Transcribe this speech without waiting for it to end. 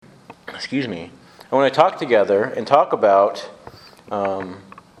excuse me, I want to talk together and talk about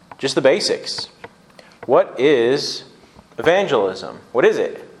just the basics. What is evangelism? What is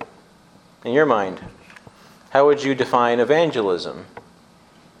it in your mind? How would you define evangelism?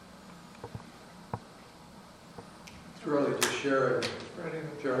 It's really just sharing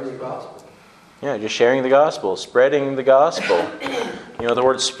the gospel. Yeah, just sharing the gospel, spreading the gospel. You know, the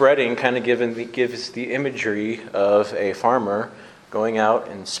word spreading kind of gives the imagery of a farmer going out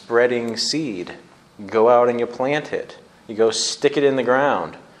and spreading seed. You go out and you plant it. You go stick it in the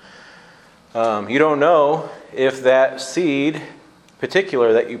ground. You don't know if that seed,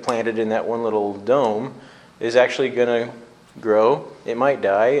 particular that you planted in that one little dome, is actually going to grow. It might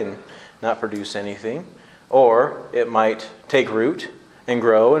die and not produce anything. Or it might take root and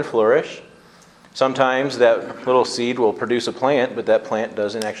grow and flourish. Sometimes that little seed will produce a plant, but that plant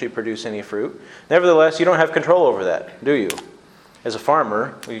doesn't actually produce any fruit. Nevertheless, you don't have control over that, do you? As a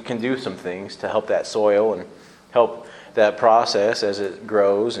farmer, you can do some things to help that soil and help that process as it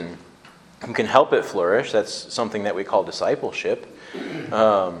grows, and you can help it flourish. That's something that we call discipleship.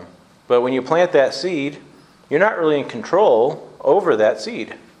 But when you plant that seed, you're not really in control over that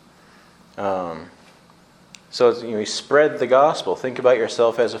seed. So you spread the gospel. Think about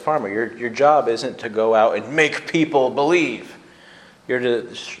yourself as a farmer. Your job isn't to go out and make people believe. You're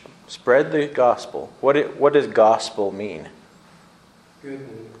to spread the gospel. What does gospel mean? Good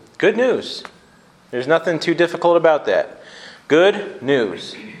news. Good news. There's nothing too difficult about that. Good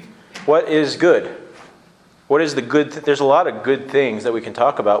news. What is good? What is the good? There's a lot of good things that we can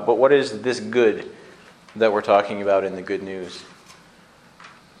talk about, but what is this good that we're talking about in the good news?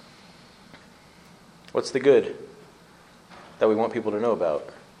 What's the good that we want people to know about?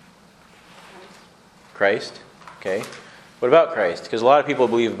 Christ. Okay. What about Christ? Because a lot of people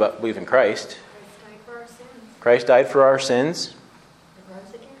believe in Christ. Christ died for our sins. Christ died for our sins. He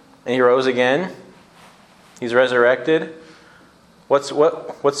rose again. And He rose again. He's resurrected. What's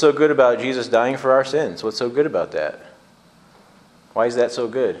so good about Jesus dying for our sins? What's so good about that? Why is that so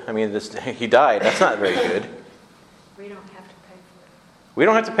good? I mean, He died. That's not very good. We don't have to pay for it. We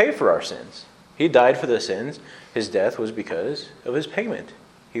don't have to pay for our sins. He died for the sins. His death was because of His payment.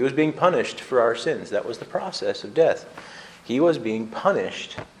 He was being punished for our sins. That was the process of death. He was being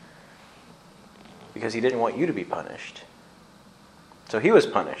punished because He didn't want you to be punished. So He was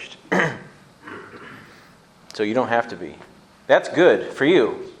punished. So you don't have to be. That's good for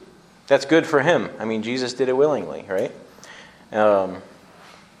you. That's good for Him. I mean, Jesus did it willingly, right? So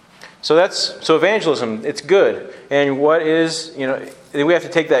evangelism, it's good. And what is, we have to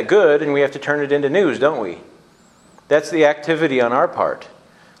take that good and we have to turn it into news, don't we? That's the activity on our part.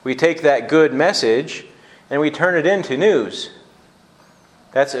 We take that good message and we turn it into news.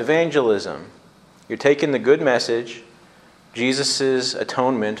 That's evangelism. You're taking the good message, Jesus'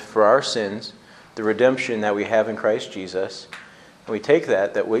 atonement for our sins, the redemption that we have in Christ Jesus, and we take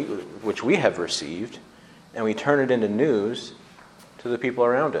that which we have received, and we turn it into news to the people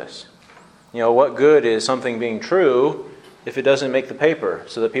around us. What good is something being true if it doesn't make the paper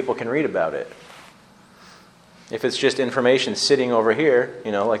so that people can read about it? If it's just information sitting over here,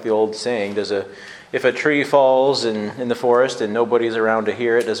 like the old saying, if a tree falls in the forest and nobody's around to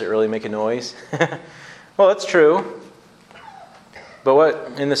hear it, does it really make a noise? Well, that's true.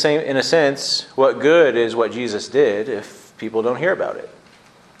 But in a sense, what good is what Jesus did if people don't hear about it?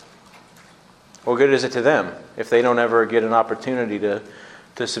 What good is it to them if they don't ever get an opportunity to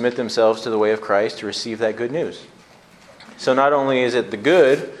submit themselves to the way of Christ, to receive that good news? So not only is it the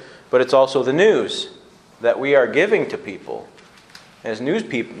good, but it's also the news that we are giving to people. As you're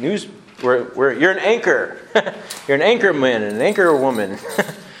an anchor. You're an anchorman and an anchor woman.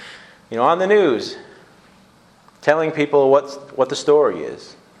 On the news. Telling people what the story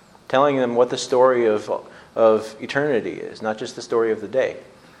is. Telling them what the story of eternity is, not just the story of the day.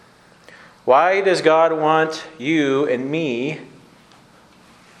 Why does God want you and me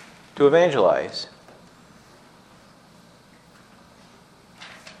to evangelize?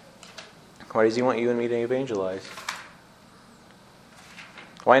 Why does He want you and me to evangelize?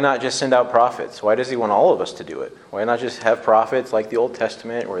 Why not just send out prophets? Why does He want all of us to do it? Why not just have prophets like the Old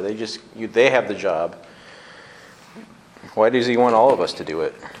Testament where they have the job? Why does He want all of us to do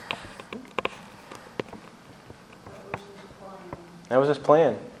it? That was His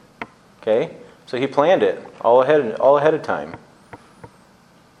plan. Okay? So He planned it all ahead of time.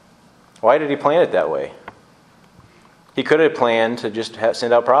 Why did He plan it that way? He could have planned to just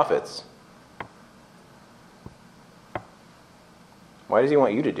send out prophets. Why does He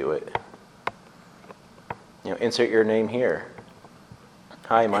want you to do it? Insert your name here.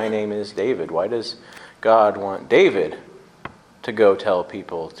 Hi, my name is David. Why does God want David to go tell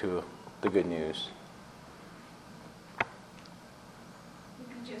people to the good news?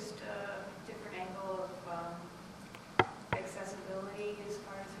 Just a different angle of accessibility as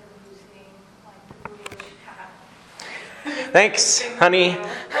far as her using like the Google chat. Thanks, honey.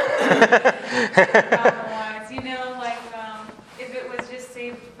 You know, like if it was just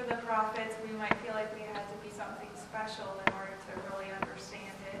saved for the prophets, we might feel like we had to be something special in order to really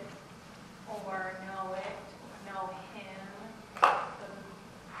understand it or know it, know him.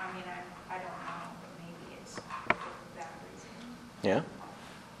 I mean, I don't know, but maybe it's for that reason. Yeah?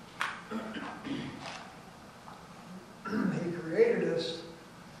 He created us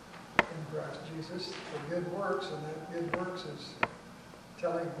in Christ Jesus for good works, and that good works is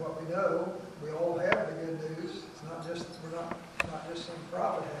telling what we know. We all have the good news. It's not just not just some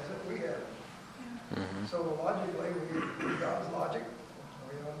prophet has it. We have it. Mm-hmm. So logically, God's logic,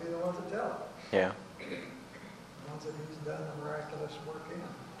 we ought to be the ones that tell it. Yeah. The ones that He's done the miraculous work in.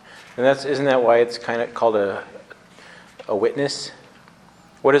 And isn't that why it's kind of called a witness?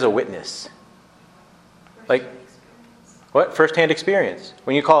 What is a witness? Like, what? First-hand experience.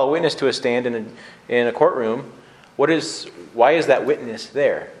 When you call a witness to a stand in a courtroom, why is that witness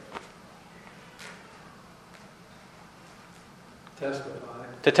there? Testify.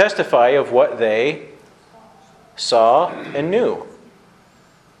 To testify of what they saw and knew.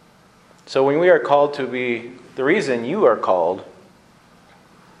 So when we are called to be, the reason you are called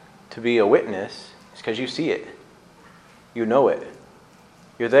to be a witness is because you see it. You know it.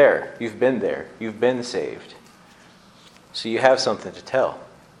 You're there. You've been there. You've been saved. So you have something to tell.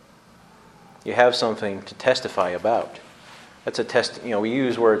 You have something to testify about. That's a test. We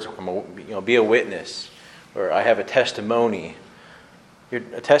use words, be a witness, or I have a testimony.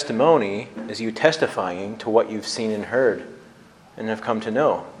 A testimony is you testifying to what you've seen and heard and have come to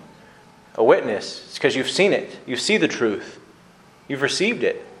know. A witness is because you've seen it. You see the truth. You've received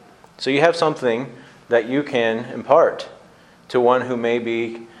it. So you have something that you can impart to one who may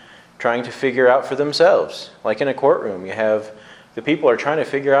be trying to figure out for themselves. Like in a courtroom, the people are trying to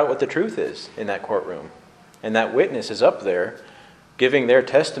figure out what the truth is in that courtroom. And that witness is up there giving their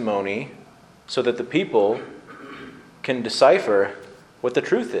testimony so that the people can decipher what the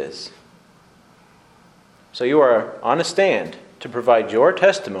truth is. So you are on a stand to provide your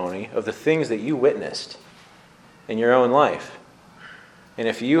testimony of the things that you witnessed in your own life. And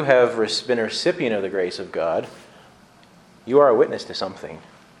if you have been a recipient of the grace of God, you are a witness to something.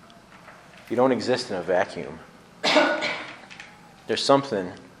 You don't exist in a vacuum. There's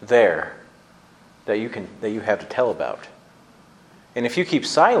something there that you have to tell about. And if you keep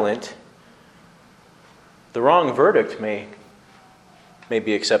silent, the wrong verdict may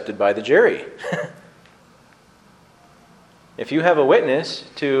be accepted by the jury. If you have a witness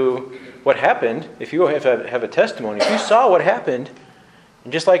to what happened, if you have a testimony, if you saw what happened,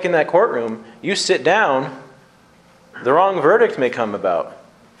 and just like in that courtroom, you sit down, the wrong verdict may come about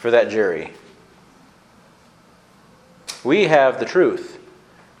for that jury. We have the truth,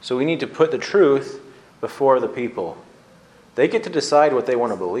 so we need to put the truth before the people. They get to decide what they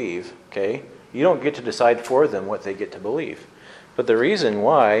want to believe, okay? You don't get to decide for them what they get to believe. But the reason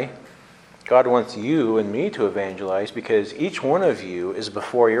why God wants you and me to evangelize, because each one of you is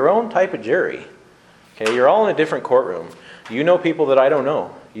before your own type of jury. Okay, you're all in a different courtroom. You know people that I don't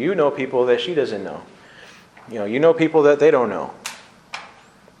know. You know people that she doesn't know. You know people that they don't know.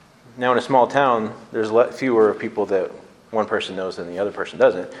 Now in a small town, there's fewer people that one person knows than the other person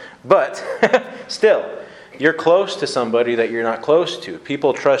doesn't. But still, you're close to somebody that you're not close to.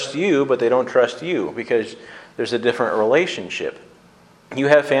 People trust you, but they don't trust you because there's a different relationship. You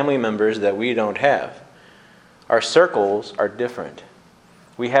have family members that we don't have. Our circles are different.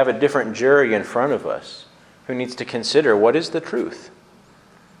 We have a different jury in front of us who needs to consider what is the truth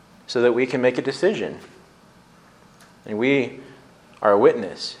so that we can make a decision. And we are a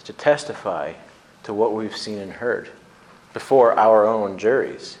witness to testify to what we've seen and heard before our own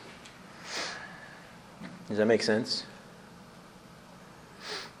juries. Does that make sense?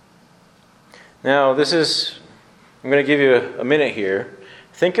 Now, I'm going to give you a minute here.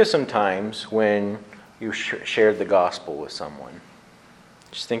 Think of some times when you shared the gospel with someone.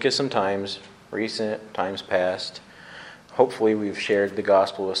 Just think of some times, recent, times past. Hopefully we've shared the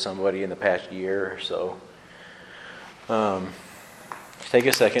gospel with somebody in the past year or so. Take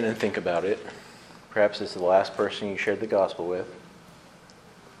a second and think about it. Perhaps it's the last person you shared the gospel with.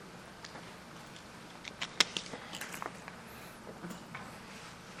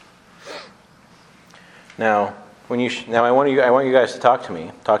 Now, I want you guys to talk to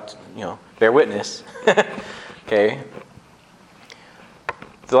me. Bear witness. Okay.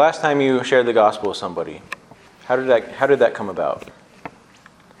 The last time you shared the gospel with somebody, how did that come about?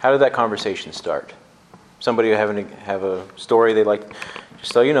 How did that conversation start? Somebody have a story they'd like,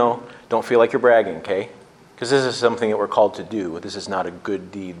 just so you know, don't feel like you're bragging, okay? Because this is something that we're called to do. This is not a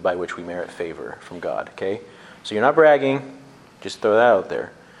good deed by which we merit favor from God, okay? So you're not bragging, just throw that out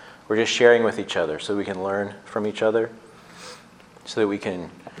there. We're just sharing with each other so we can learn from each other, so that we can,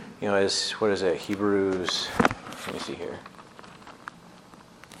 what is it, Hebrews, let me see here.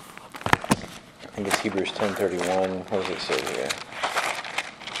 I think it's Hebrews 10:31. What does it say here?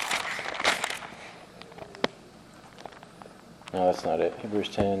 No, that's not it. Hebrews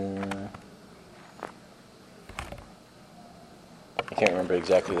 10. I can't remember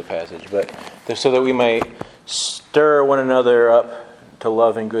exactly the passage, but so that we might stir one another up to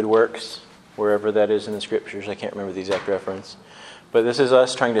love and good works, wherever that is in the scriptures. I can't remember the exact reference. But this is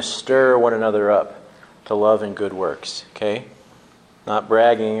us trying to stir one another up to love and good works, okay? Not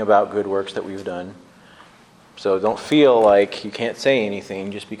bragging about good works that we've done. So don't feel like you can't say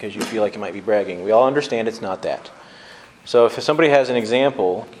anything just because you feel like you might be bragging. We all understand it's not that. So if somebody has an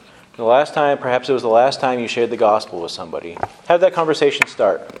example, perhaps it was the last time you shared the gospel with somebody, how did that conversation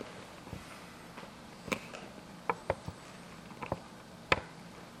start?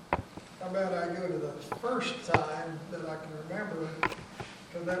 How about I go to the first time that I can remember,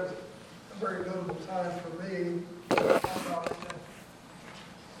 because that was a very notable time for me. I probably been,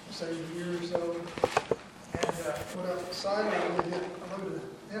 say, a year or so. And went up to Siding to get a load of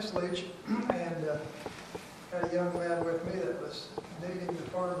ensilage, and had a young man with me that was dating the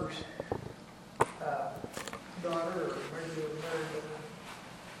farmer's daughter, or maybe they were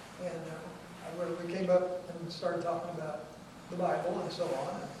married. And we came up and started talking about the Bible and so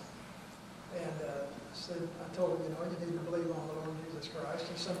on. And said, I told him, you need to believe on the Lord Jesus Christ,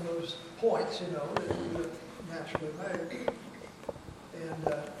 and some of those points, that you would naturally make.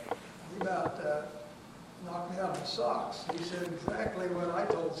 And he about knocked me out of the socks. He said exactly what I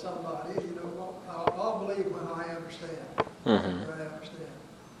told somebody, I'll believe when I understand. Mm-hmm. When I understand.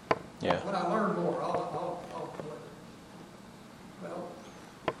 Yeah. When I learn more, I'll believe. Well,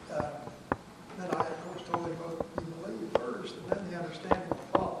 then I, of course, told him, well, you believe first, and then the understanding will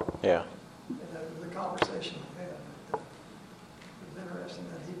follow. Yeah. And the conversation we had, it was interesting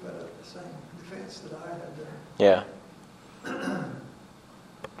that he put up the same defense that I had there. Yeah.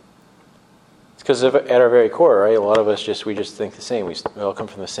 It's because at our very core, right? A lot of us we just think the same. We all come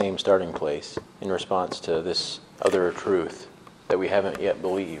from the same starting place in response to this other truth that we haven't yet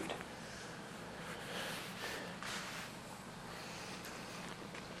believed.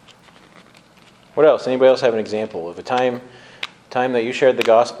 What else? Anybody else have an example of a time that you shared the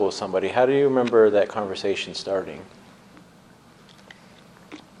gospel with somebody? How do you remember that conversation starting?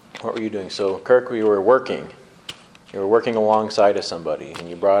 What were you doing? So, Kirk, you were working. You were working alongside of somebody, and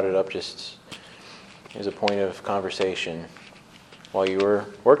you brought it up just as a point of conversation while you were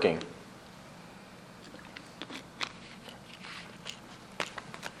working.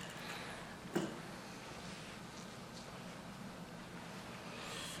 For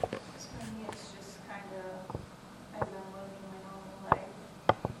me, it's just kind of, as I'm living my normal life,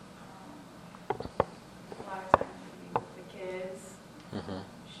 a lot of times being with the kids, Mm-hmm.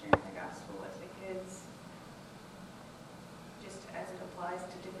 sharing the gospel with the kids, just as it applies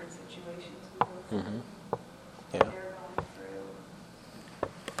to different situations we go through. Mm-hmm. Yeah. They're going through.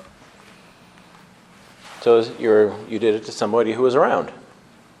 So you did it to somebody who was around.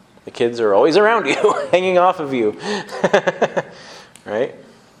 The kids are always around you, hanging off of you. Right?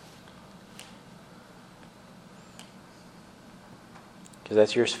 Because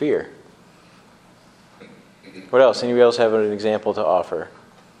that's your sphere. What else? Anybody else have an example to offer?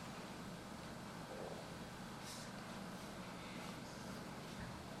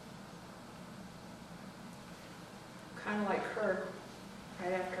 Kind of like her,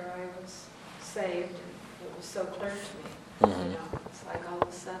 right after I was saved, and it was so clear to me. Mhm. It's like all of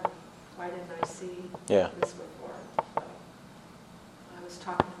a sudden, why didn't I see Yeah. this before? So I was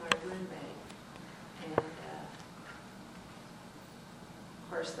talking to my roommate, and of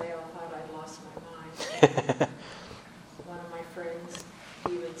course they all thought I'd lost my mind. One of my friends,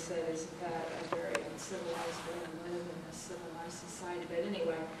 he would say, isn't that a very uncivilized way to live in a civilized society? But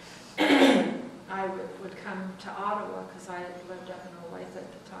anyway, I would come to Ottawa, because I had lived up in Olathe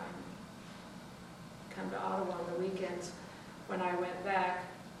at the time. Come to Ottawa on the weekends. When I went back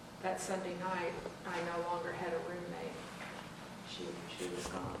that Sunday night, I no longer had a roommate. She was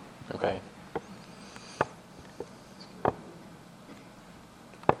gone. Okay.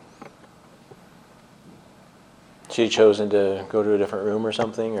 She had chosen to go to a different room or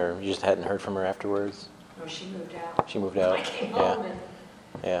something, or you just hadn't heard from her afterwards? No, she moved out. She moved out? I came Yeah. home and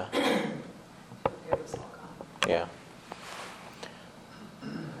Yeah. it was all gone. Yeah.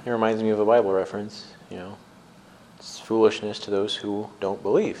 It reminds me of a Bible reference, It's foolishness to those who don't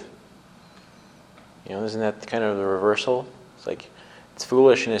believe. Isn't that kind of the reversal? It's like, it's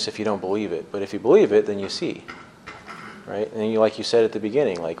foolishness if you don't believe it, but if you believe it, then you see. Right? And like you said at the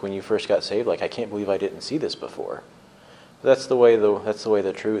beginning, like when you first got saved, like, I can't believe I didn't see this before. That's the way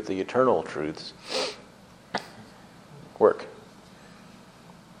the truth, the eternal truths work.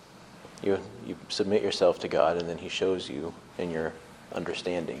 You submit yourself to God, and then He shows you in your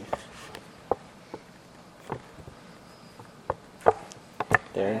understanding. I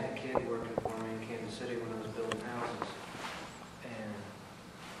Darren? had a kid working for me in Kansas City when I was building houses, and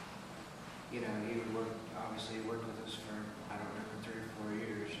he would work. Obviously, he worked with us for 3 or 4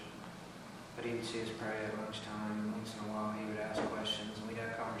 years. But he would see us pray at lunchtime, and once in a while he would ask questions, and we'd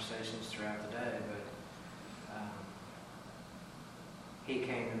have conversations throughout the day. But he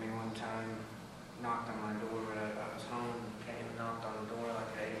came to me one time, knocked on my door when I was home, came and knocked on the door like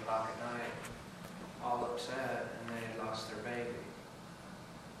at 8 o'clock at night, all upset, and they had lost their baby.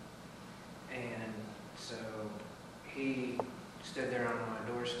 And so he stood there on my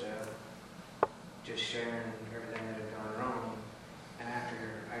doorstep, just sharing everything that had gone wrong. And after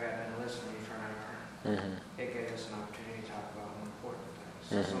I got done listening for an hour, it gave us an opportunity to talk about more important things.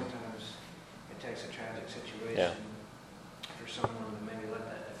 So sometimes it takes a tragic situation for someone to maybe let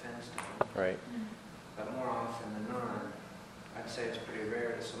that defense down. Right. But more often than not, I'd say it's pretty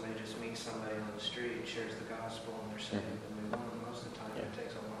rare that somebody just meets somebody on the street, shares the gospel, and they're saved and move on. Most of the time, it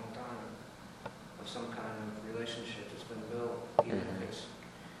takes a long time of some kind of relationship that's been built, even if it's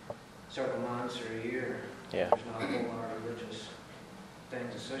several months or a year. Yeah. There's not a whole lot of religious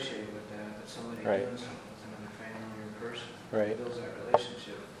things associated with that somebody doing something with another family or person builds that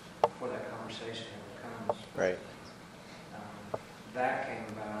relationship before that conversation ever comes. Right. That came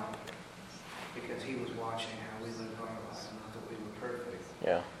about because he was watching how we lived our lives, not that we were perfect.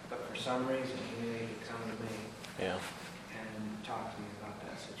 Yeah. But for some reason, he knew he could come to me Yeah. and talk to me about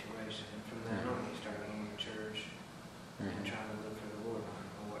that situation. And from then on, he started going to church and trying to live for the Lord. I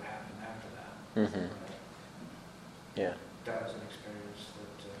don't know what happened after that. Yeah. That was an experience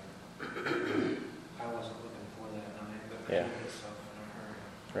that I wasn't looking for that night, but repeated itself in a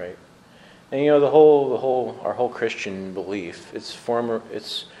hurry. Right. And our whole Christian belief, it's formed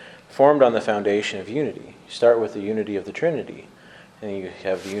on the foundation of unity. You start with the unity of the Trinity, and you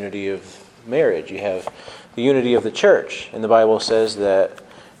have the unity of marriage. You have the unity of the church, and the Bible says that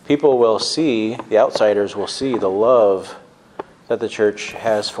people will see, the outsiders will see the love that the church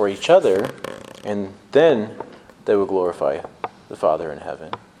has for each other, and then they will glorify the Father in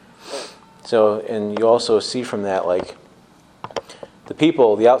heaven. So, and you also see from that, like,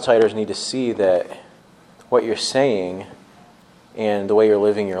 the outsiders need to see that what you're saying and the way you're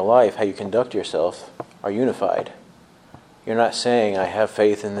living your life, how you conduct yourself, are unified. You're not saying, I have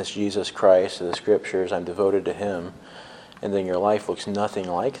faith in this Jesus Christ, the Scriptures, I'm devoted to Him, and then your life looks nothing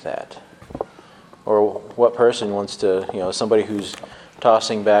like that. Or what person wants to, somebody who's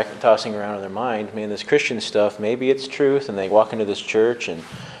tossing around in their mind, man, this Christian stuff, maybe it's truth, and they walk into this church and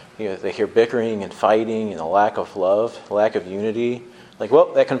they hear bickering and fighting and a lack of love, lack of unity. Like,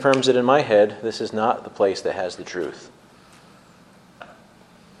 well, that confirms it in my head. This is not the place that has the truth.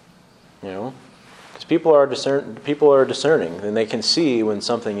 Because people are discerning, and they can see when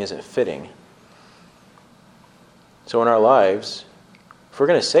something isn't fitting. So in our lives, if we're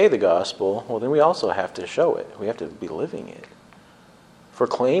going to say the gospel, well, then we also have to show it. We have to be living it. If we're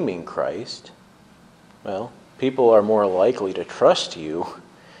claiming Christ, well, people are more likely to trust you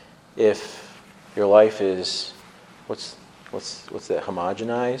if your life is, what's that,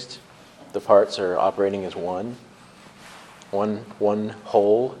 homogenized? The parts are operating as one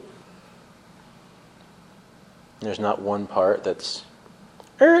whole. There's not one part that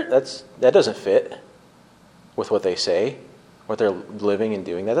doesn't fit with what they say, what they're living and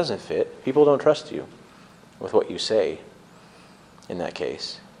doing. That doesn't fit. People don't trust you with what you say in that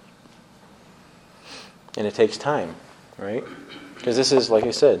case. And it takes time, right? Because this is, like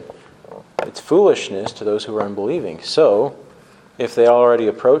I said, it's foolishness to those who are unbelieving. So, if they already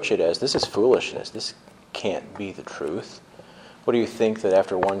approach it as, this is foolishness, this can't be the truth, what do you think that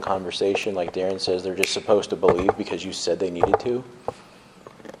after one conversation, like Darren says, they're just supposed to believe because you said they needed to?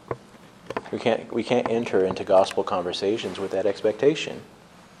 We can't enter into gospel conversations with that expectation.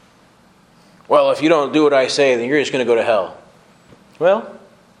 Well, if you don't do what I say, then you're just going to go to hell. Well,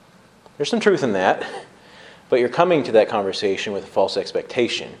 there's some truth in that, but you're coming to that conversation with a false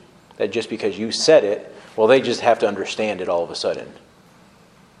expectation that just because you said it, well, they just have to understand it all of a sudden.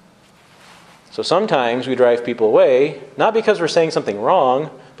 So sometimes we drive people away, not because we're saying something wrong,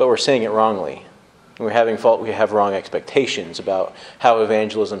 but we're saying it wrongly. We have wrong expectations about how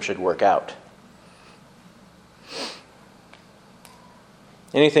evangelism should work out.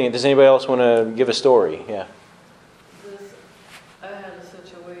 Anything? Does anybody else want to give a story? Yeah. I had a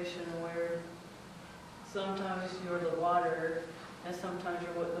situation where sometimes you're the waterer, and sometimes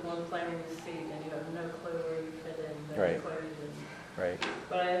you're the one planting the seed, and you have no clue where you fit in the Right. equation. Right.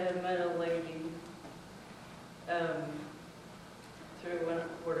 But I had met a lady through when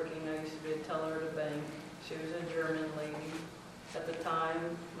working. I used to be a teller at a bank. She was a German lady. At the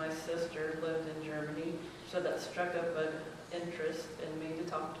time, my sister lived in Germany, so that struck up an interest in me to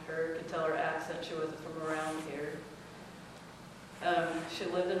talk to her. Could tell her accent she wasn't from around here. She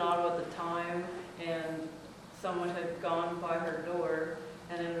lived in Ottawa at the time, and someone had gone by her door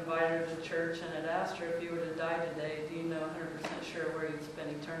and had invited her to church and had asked her, if you were to die today, do you know 100% sure where you'd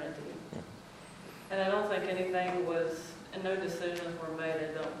spend eternity? And I don't think anything was, and no decisions were made,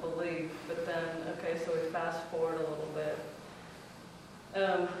 I don't believe. But then, okay, so we fast forward a little bit.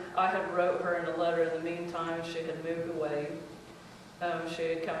 I had wrote her in a letter. In the meantime, she had moved away. She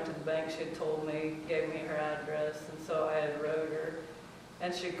had come to the bank, she had told me, gave me her address, and so I had wrote her.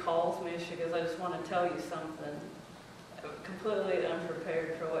 And she calls me, she goes, I just want to tell you something. Completely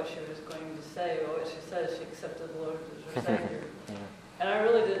unprepared for what she was going to say, but what she said, she accepted the Lord as her Savior. And I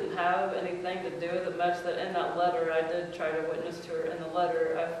really didn't have anything to do with it much. That in that letter, I did try to witness to her. In the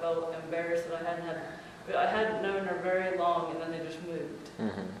letter, I felt embarrassed that I hadn't known her very long, and then they just moved.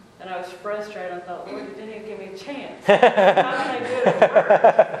 Mm-hmm. And I was frustrated. I thought, Lord, you didn't even give me a chance. How can I do it at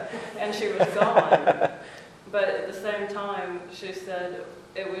work? And she was gone. But at the same time, she said,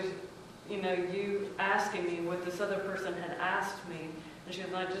 it was, you asking me what this other person had asked me. And she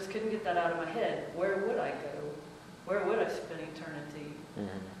goes, I just couldn't get that out of my head. Where would I go? Where would I spend eternity?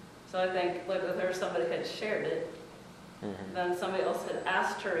 Mm-hmm. So I think, like with her, somebody had shared it. Mm-hmm. Then somebody else had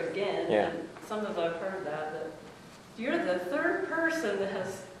asked her again. Yeah. And sometimes I've heard that you're the third person that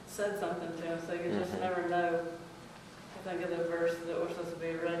has said something to him, so you just never know. I think of the verse that we're supposed to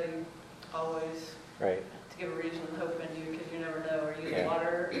be ready always Right. to give a reason of hope in you, because you never know. Are you Yeah. the water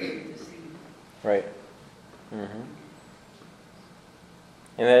or are you the seed? Right. Mm-hmm.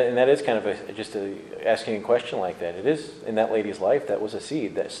 And that is kind of just asking a question like that. It is, in that lady's life, that was a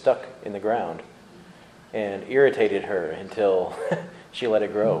seed that stuck in the ground and irritated her until she let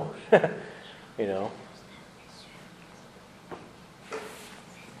it grow.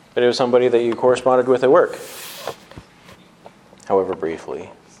 But it was somebody that you corresponded with at work, however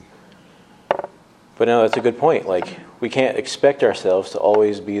briefly. But no, that's a good point. Like, we can't expect ourselves to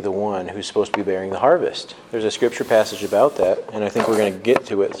always be the one who's supposed to be bearing the harvest. There's a scripture passage about that, and I think we're going to get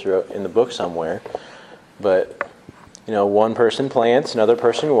to it in the book somewhere. But, one person plants, another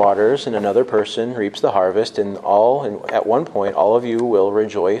person waters, and another person reaps the harvest, and at one point, all of you will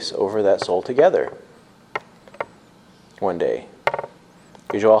rejoice over that soul together one day.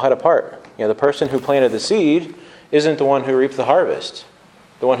 Because you all had a part. The person who planted the seed isn't the one who reaped the harvest.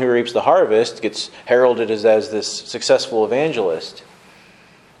 The one who reaps the harvest gets heralded as this successful evangelist.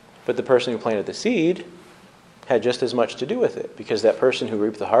 But the person who planted the seed had just as much to do with it, because that person who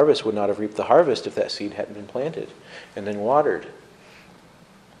reaped the harvest would not have reaped the harvest if that seed hadn't been planted and then watered.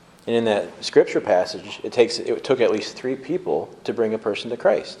 And in that scripture passage, it took at least 3 people to bring a person to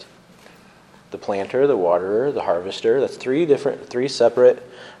Christ. The planter, the waterer, the harvester. That's 3 separate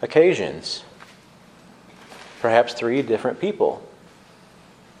occasions. Perhaps 3 different people.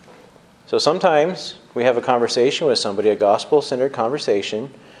 So sometimes we have a conversation with somebody, a gospel-centered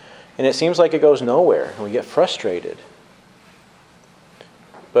conversation, and it seems like it goes nowhere, and we get frustrated.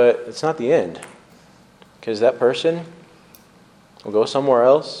 But it's not the end, because that person will go somewhere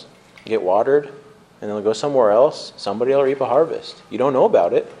else, get watered, and they'll go somewhere else. Somebody will reap a harvest. You don't know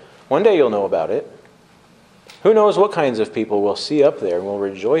about it. One day you'll know about it. Who knows what kinds of people we'll see up there and we'll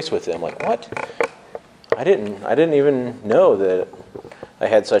rejoice with them. Like, what? I didn't even know that I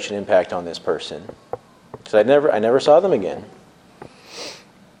had such an impact on this person. Because I never saw them again.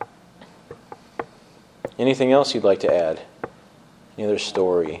 Anything else you'd like to add? Any other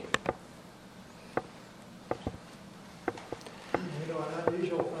story? An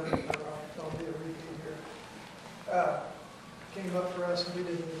unusual thing, I'll be a repeat here. Came up for us, and we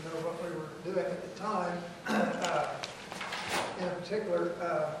didn't even know what we were doing at the time, in particular,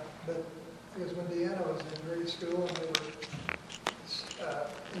 but it was when Deanna was in grade school, and we were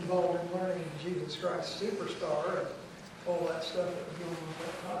involved in learning Jesus Christ Superstar, and all that stuff that was going on at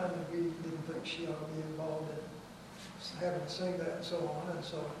that time, and we didn't think she ought to be involved in having to sing that and so on, and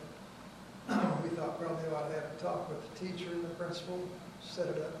so we thought probably we ought to have a talk with the teacher and the principal, set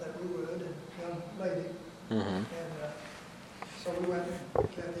it up that we would, and young lady, Mm-hmm. and So we went,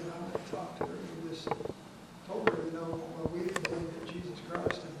 Kathy and I went and talked to her, and we just told her, well, we believe that Jesus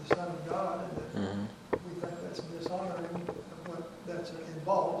Christ is the Son of God, and that we think that's dishonoring of what that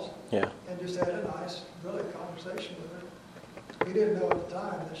involves. Yeah. And just had a nice, really conversation with her. We didn't know at the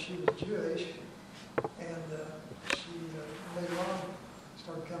time that she was Jewish, and she later on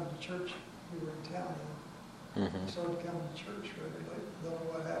started coming to church. We were in town, and started coming to church regularly. Don't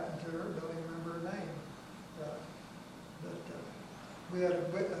know what happened to her, don't even remember her name. But we had a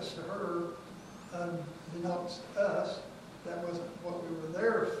witness to her, unbeknownst to us. That wasn't what we were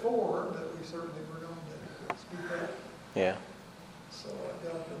there for, but we certainly were going to speak up. Yeah. So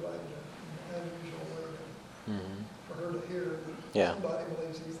God provided an unusual way for her to hear that Yeah. somebody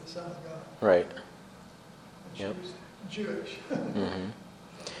believes he's the Son of God. Right. And she Yep. was Jewish.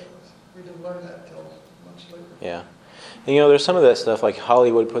 We didn't learn that until much later. Yeah. And, there's some of that stuff, like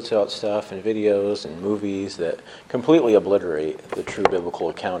Hollywood puts out stuff and videos and movies that completely obliterate the true biblical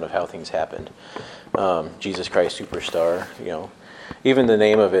account of how things happened. Jesus Christ Superstar, even the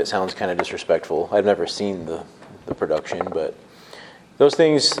name of it sounds kind of disrespectful. I've never seen the production, but those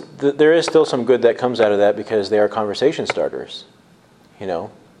things, there is still some good that comes out of that because they are conversation starters.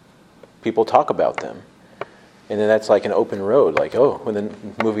 People talk about them. And then that's like an open road. Like, when the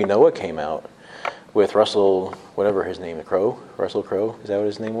movie Noah came out with Russell, whatever his name, Russell Crowe, is that what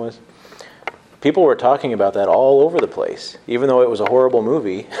his name was? People were talking about that all over the place. Even though it was a horrible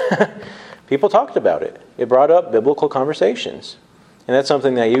movie, people talked about it. It brought up biblical conversations. And that's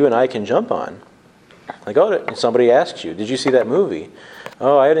something that you and I can jump on. Like, somebody asks you, did you see that movie?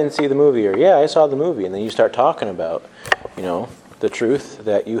 Oh, I didn't see the movie. Or, yeah, I saw the movie. And then you start talking about, the truth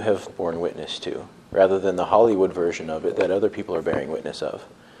that you have borne witness to, rather than the Hollywood version of it that other people are bearing witness of.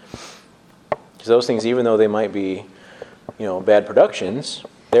 Because those things, even though they might be, bad productions,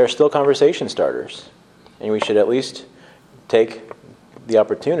 they're still conversation starters. And we should at least take the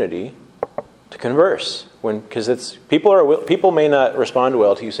opportunity to converse. Because people may not respond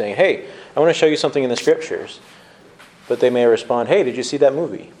well to you saying, hey, I want to show you something in the Scriptures. But they may respond, hey, did you see that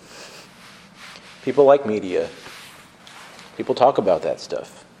movie? People like media. People talk about that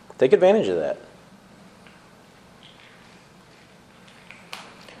stuff. Take advantage of that.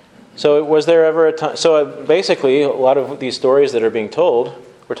 So was there ever a time... So basically, a lot of these stories that are being told,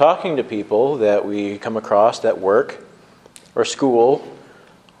 we're talking to people that we come across at work or school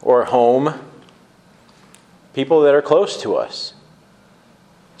or home, people that are close to us.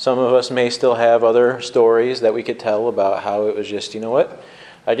 Some of us may still have other stories that we could tell about how it was just,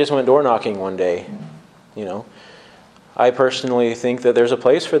 I just went door knocking one day. I personally think that there's a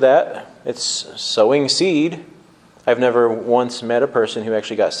place for that. It's sowing seed. I've never once met a person who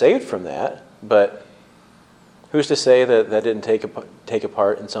actually got saved from that, but who's to say that that didn't take a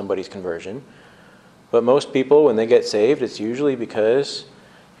part in somebody's conversion? But most people, when they get saved, it's usually because,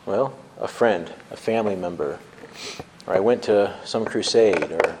 a friend, a family member, or I went to some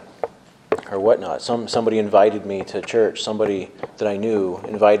crusade or whatnot. Somebody invited me to church. Somebody that I knew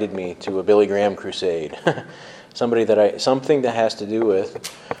invited me to a Billy Graham crusade. Something that has to do with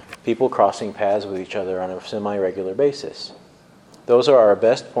people crossing paths with each other on a semi-regular basis. Those are our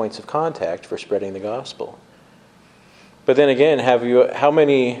best points of contact for spreading the gospel. But then again, how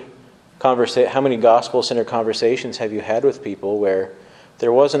many gospel-centered conversations have you had with people where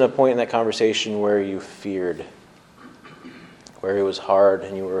there wasn't a point in that conversation where you feared, where it was hard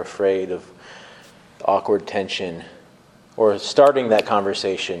and you were afraid of awkward tension, or starting that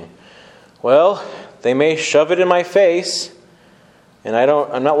conversation? Well, they may shove it in my face, and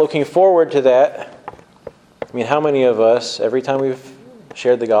I'm not looking forward to that. I mean, how many of us, every time we've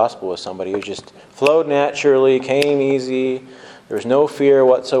shared the gospel with somebody, it just flowed naturally, came easy, there was no fear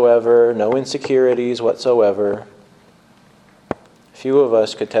whatsoever, no insecurities whatsoever. Few of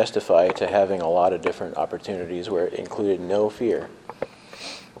us could testify to having a lot of different opportunities where it included no fear.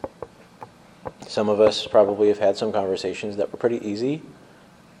 Some of us probably have had some conversations that were pretty easy.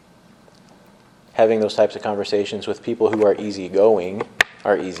 Having those types of conversations with people who are easygoing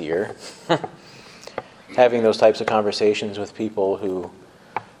are easier. Having those types of conversations with people who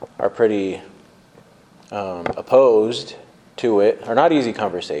are pretty opposed to it are not easy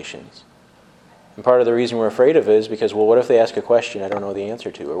conversations. And part of the reason we're afraid of it is because, what if they ask a question I don't know the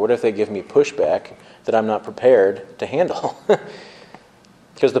answer to? Or what if they give me pushback that I'm not prepared to handle?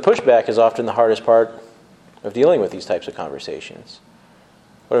 Because the pushback is often the hardest part of dealing with these types of conversations.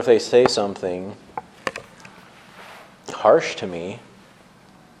 What if they say something harsh to me,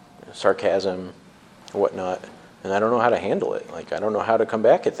 sarcasm, whatnot, and I don't know how to handle it? I don't know how to come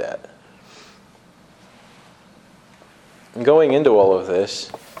back at that. And going into all of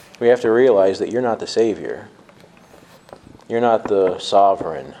this, we have to realize that you're not the Savior. You're not the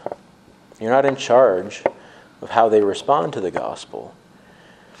sovereign. You're not in charge of how they respond to the gospel.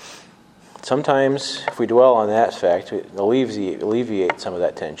 Sometimes, if we dwell on that fact, it alleviates some of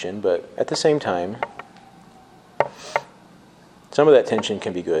that tension, but at the same time, some of that tension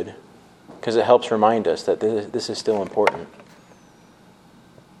can be good, because it helps remind us that this is still important.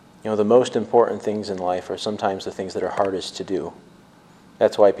 The most important things in life are sometimes the things that are hardest to do.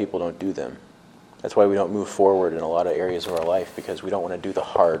 That's why people don't do them. That's why we don't move forward in a lot of areas of our life, because we don't want to do the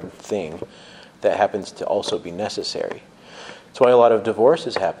hard thing that happens to also be necessary. That's why a lot of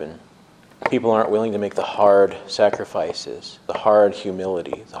divorces happen. People aren't willing to make the hard sacrifices, the hard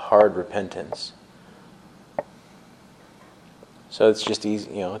humility, the hard repentance. So it's just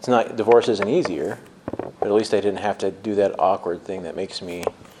easy, it's not, divorce isn't easier, but at least I didn't have to do that awkward thing that makes me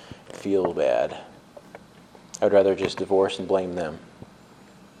feel bad. I would rather just divorce and blame them.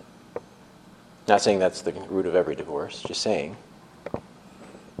 Not saying that's the root of every divorce, just saying. And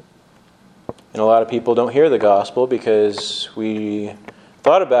a lot of people don't hear the gospel because we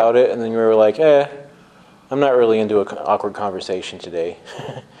thought about it and then we were like, I'm not really into an awkward conversation today.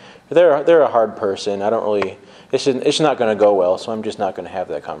 They're a hard person. It's not going to go well, so I'm just not going to have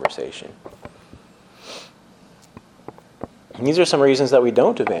that conversation. And these are some reasons that we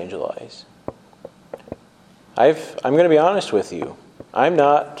don't evangelize. I'm going to be honest with you. I'm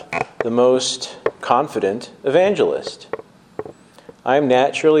not the most confident evangelist. I'm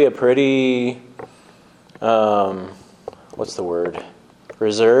naturally a pretty,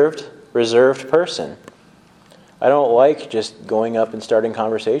 reserved person. I don't like just going up and starting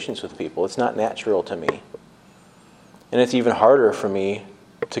conversations with people. It's not natural to me. And it's even harder for me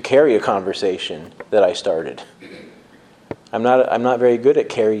to carry a conversation that I started. I'm not very good at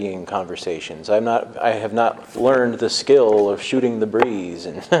carrying conversations. I have not learned the skill of shooting the breeze,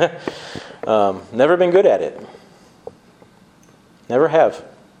 and never been good at it. Never have.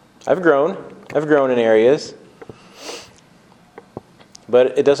 I've grown in areas,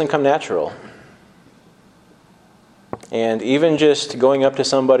 but it doesn't come natural. And even just going up to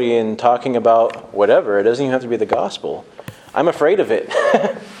somebody and talking about whatever, it doesn't even have to be the gospel. I'm afraid of it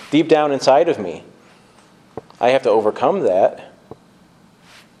deep down inside of me. I have to overcome that.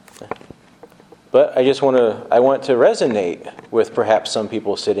 But I want to resonate with perhaps some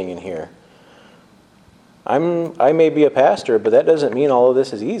people sitting in here. I may be a pastor, but that doesn't mean all of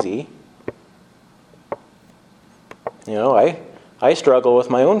this is easy. I struggle with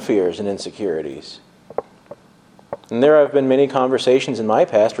my own fears and insecurities. And there have been many conversations in my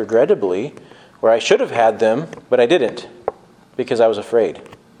past, regrettably, where I should have had them, but I didn't, because I was afraid.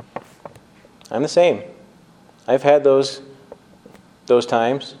 I'm the same. I've had those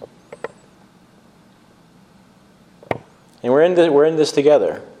times. And we're in this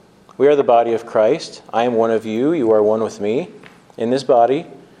together. We are the body of Christ. I am one of you. You are one with me in this body.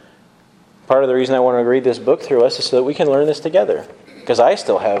 Part of the reason I want to read this book through us is so that we can learn this together. Because I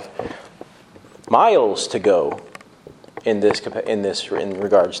still have miles to go in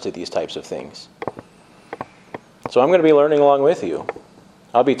regards to these types of things. So I'm going to be learning along with you.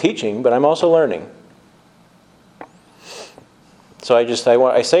 I'll be teaching, but I'm also learning. So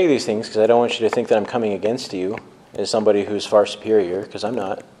I say these things because I don't want you to think that I'm coming against you as somebody who's far superior, because I'm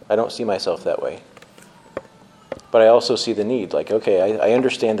not. I don't see myself that way. But I also see the need. I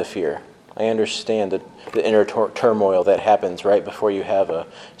understand the fear. I understand the inner turmoil that happens right before you have a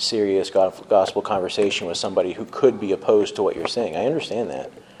serious gospel conversation with somebody who could be opposed to what you're saying. I understand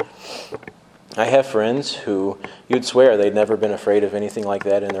that. I have friends who you'd swear they'd never been afraid of anything like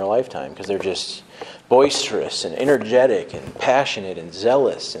that in their lifetime, because they're just boisterous and energetic and passionate and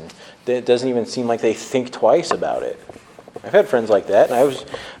zealous, and it doesn't even seem like they think twice about it. I've had friends like that, and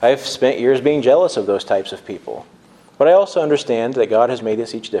I've spent years being jealous of those types of people. But I also understand that God has made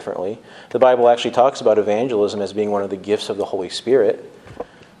us each differently. The Bible actually talks about evangelism as being one of the gifts of the Holy Spirit.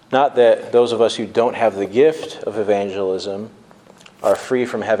 Not that those of us who don't have the gift of evangelism are free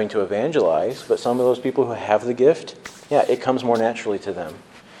from having to evangelize, but some of those people who have the gift, it comes more naturally to them.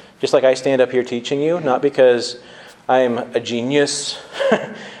 Just like I stand up here teaching you, not because I'm a genius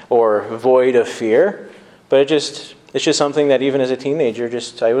or void of fear, but it's just something that even as a teenager,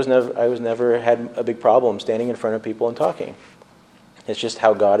 I was never had a big problem standing in front of people and talking. It's just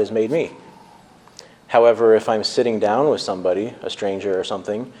how God has made me. However, if I'm sitting down with somebody, a stranger or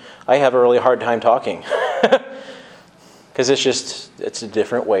something, I have a really hard time talking. Because it's a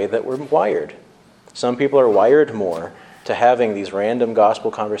different way that we're wired. Some people are wired more to having these random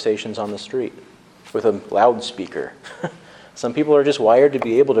gospel conversations on the street with a loudspeaker. Some people are just wired to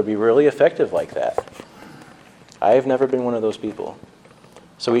be able to be really effective like that. I've never been one of those people.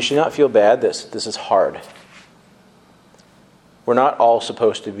 So we should not feel bad that this is hard. We're not all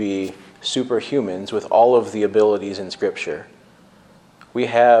supposed to be superhumans with all of the abilities in Scripture. We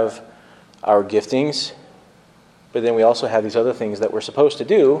have our giftings, but then we also have these other things that we're supposed to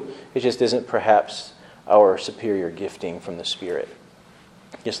do. It just isn't perhaps our superior gifting from the Spirit.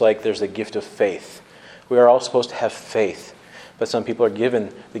 Just like there's the gift of faith. We are all supposed to have faith, but some people are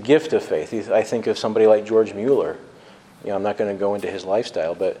given the gift of faith. I think of somebody like George Mueller. I'm not going to go into his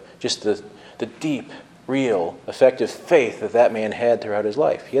lifestyle, but just the deep, real, effective faith that man had throughout his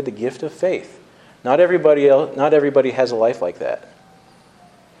life. He had the gift of faith. Not everybody has a life like that.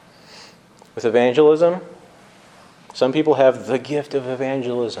 With evangelism, some people have the gift of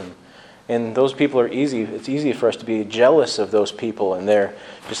evangelism. And those people are easy. It's easy for us to be jealous of those people and their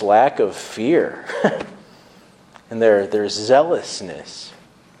just lack of fear and their zealousness.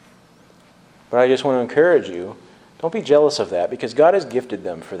 But I just want to encourage you, don't be jealous of that, because God has gifted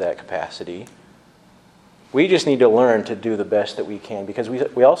them for that capacity. We just need to learn to do the best that we can, because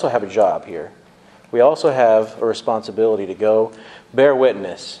we also have a job here. We also have a responsibility to go bear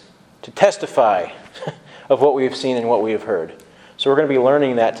witness, to testify of what we have seen and what we have heard. So we're going to be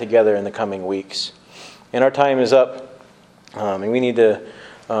learning that together in the coming weeks. And our time is up, and we need to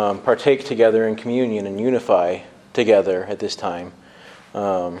partake together in communion and unify together at this time.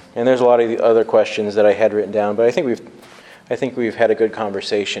 And there's a lot of the other questions that I had written down, but I think we've had a good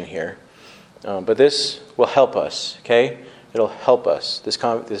conversation here. But this will help us, okay? It'll help us.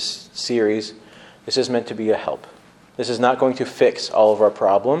 This series, this is meant to be a help. This is not going to fix all of our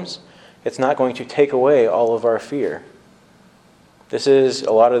problems. It's not going to take away all of our fear. A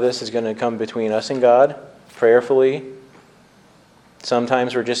lot of this is going to come between us and God, prayerfully.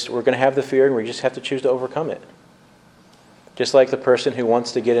 Sometimes we're going to have the fear, and we just have to choose to overcome it. Just like the person who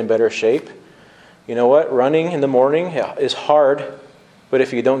wants to get in better shape. You know what? Running in the morning is hard, but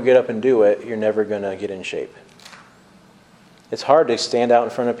if you don't get up and do it, you're never going to get in shape. It's hard to stand out in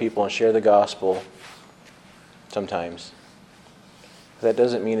front of people and share the gospel sometimes. That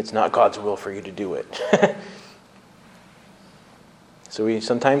doesn't mean it's not God's will for you to do it. So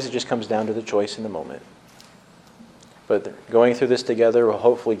sometimes it just comes down to the choice in the moment. But going through this together will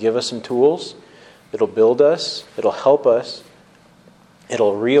hopefully give us some tools. It'll build us. It'll help us.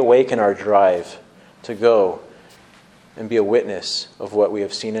 It'll reawaken our drive to go and be a witness of what we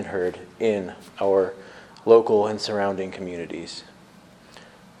have seen and heard in our local and surrounding communities.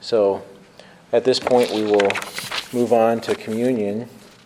 So at this point, we will move on to communion.